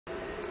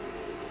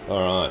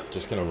Alright,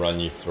 just going to run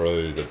you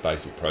through the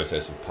basic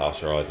process of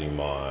pasteurizing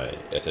my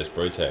SS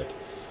Brewtech.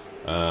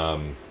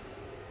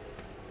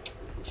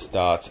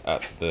 Starts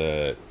at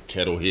the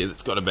kettle here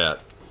that's got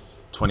about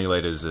 20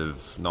 litres of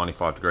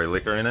 95-degree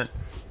liquor in it.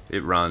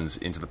 It runs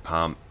into the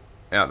pump,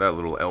 out that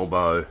little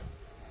elbow,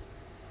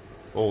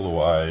 all the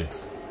way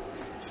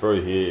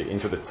through here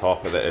into the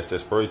top of the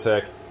SS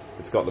Brewtech.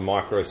 It's got the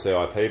micro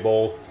CIP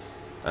ball.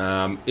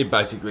 It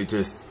basically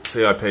just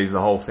CIPs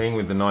the whole thing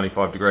with the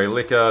 95-degree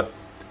liquor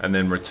and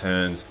then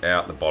returns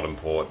out the bottom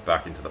port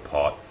back into the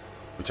pot,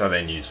 which I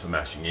then use for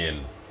mashing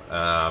in.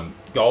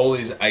 Goal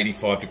is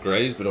 85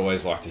 degrees, but I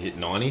always like to hit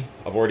 90.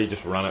 I've already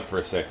just run it for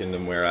a second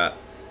and we're at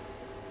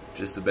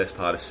just the best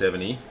part of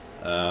 70.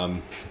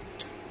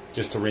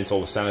 Just to rinse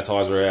all the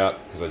sanitizer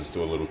out, because I just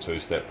do a little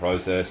two-step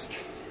process.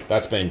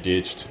 That's been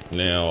ditched.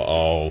 Now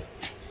I'll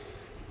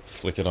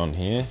flick it on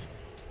here.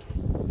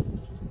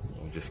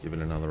 I'll just give it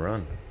another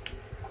run.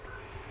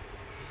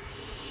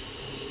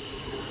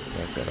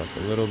 Back that up a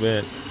little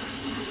bit.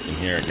 You can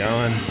hear it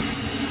going.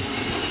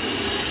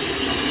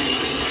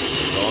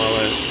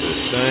 Violet, the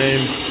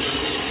steam.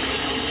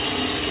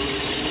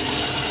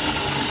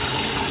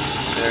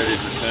 There it is,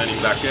 returning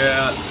back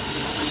out.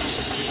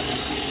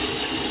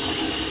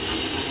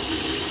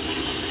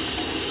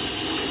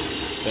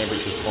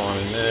 Temperature's fine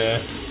in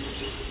there.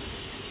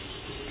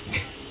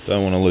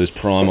 Don't want to lose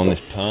prime on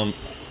this pump.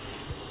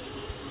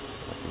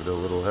 Give it a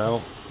little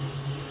help.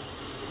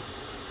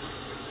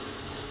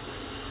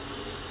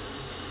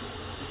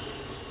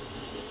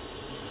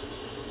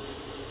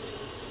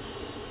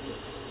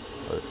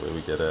 Hopefully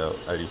we get our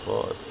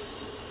 85.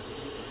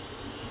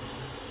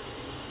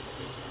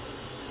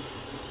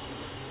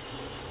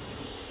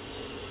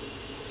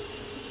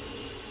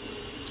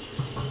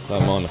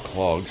 Don't mind the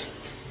clogs.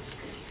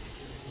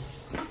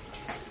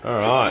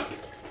 Alright.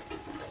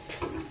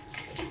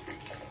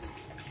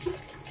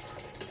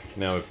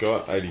 Now we've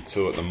got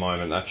 82 at the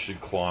moment. That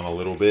should climb a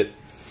little bit.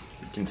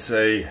 You can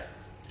see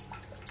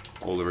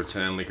all the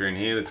return liquor in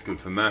here. That's good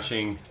for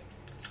mashing.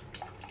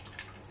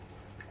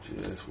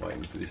 Just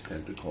waiting for this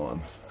temp to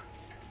climb.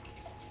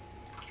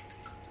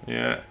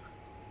 Yeah,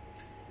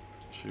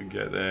 should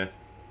get there.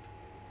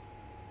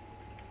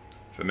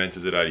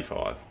 Fermenter's at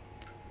 85.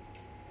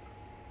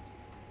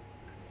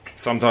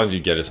 Sometimes you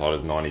get as hot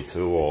as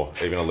 92 or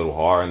even a little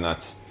higher, and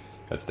that's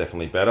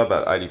definitely better,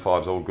 but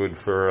 85 is all good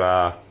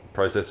for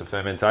process of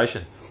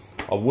fermentation.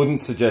 I wouldn't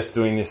suggest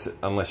doing this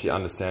unless you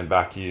understand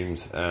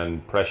vacuums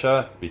and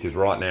pressure, because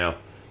right now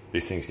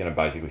this thing's going to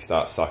basically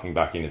start sucking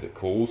back in as it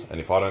cools, and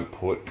if I don't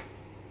put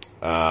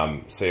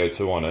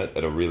CO2 on it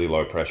at a really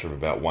low pressure of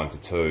about 1 to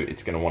 2,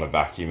 it's going to want to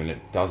vacuum, and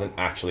it doesn't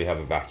actually have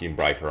a vacuum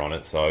breaker on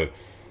it, so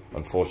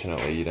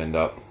unfortunately you'd end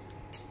up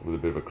with a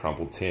bit of a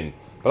crumpled tin.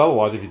 But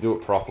otherwise, if you do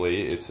it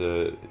properly, it's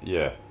a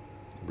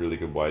really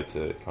good way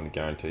to kind of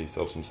guarantee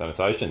yourself some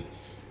sanitation.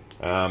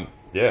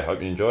 Yeah,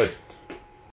 hope you enjoyed.